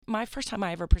my first time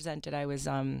I ever presented, I was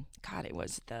it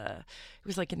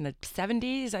was like in the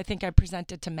 70s. I think I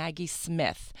presented to Maggie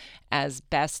Smith as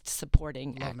Best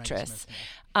Supporting Actress.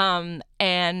 And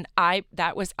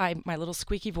that was my little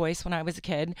squeaky voice when I was a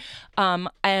kid.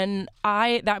 And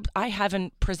I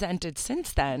haven't presented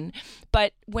since then.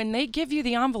 But when they give you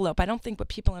the envelope, I don't think what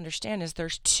people understand is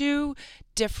there's two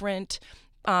different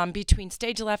between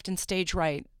stage left and stage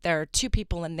right, there are two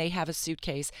people and they have a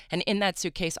suitcase, and in that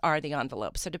suitcase are the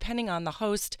envelopes. So depending on the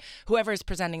host, whoever is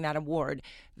presenting that award,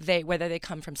 whether they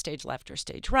come from stage left or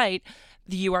stage right,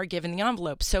 you are given the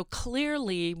envelope. So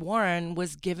clearly Warren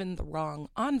was given the wrong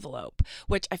envelope,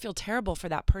 which I feel terrible for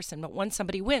that person. But when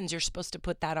somebody wins, you're supposed to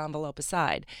put that envelope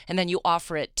aside, and then you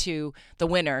offer it to the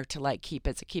winner to like keep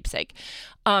as a keepsake.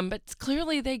 But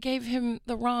clearly they gave him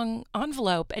the wrong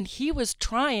envelope, and he was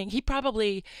trying.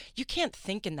 You can't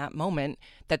think in that moment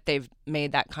that they've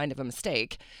made that kind of a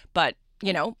mistake, but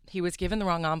he was given the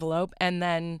wrong envelope, and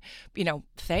then,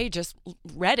 Faye just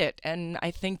read it. And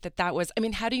I think that was,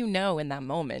 how do you know in that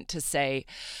moment to say,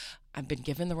 I've been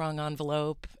given the wrong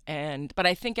envelope? But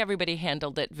I think everybody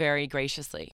handled it very graciously.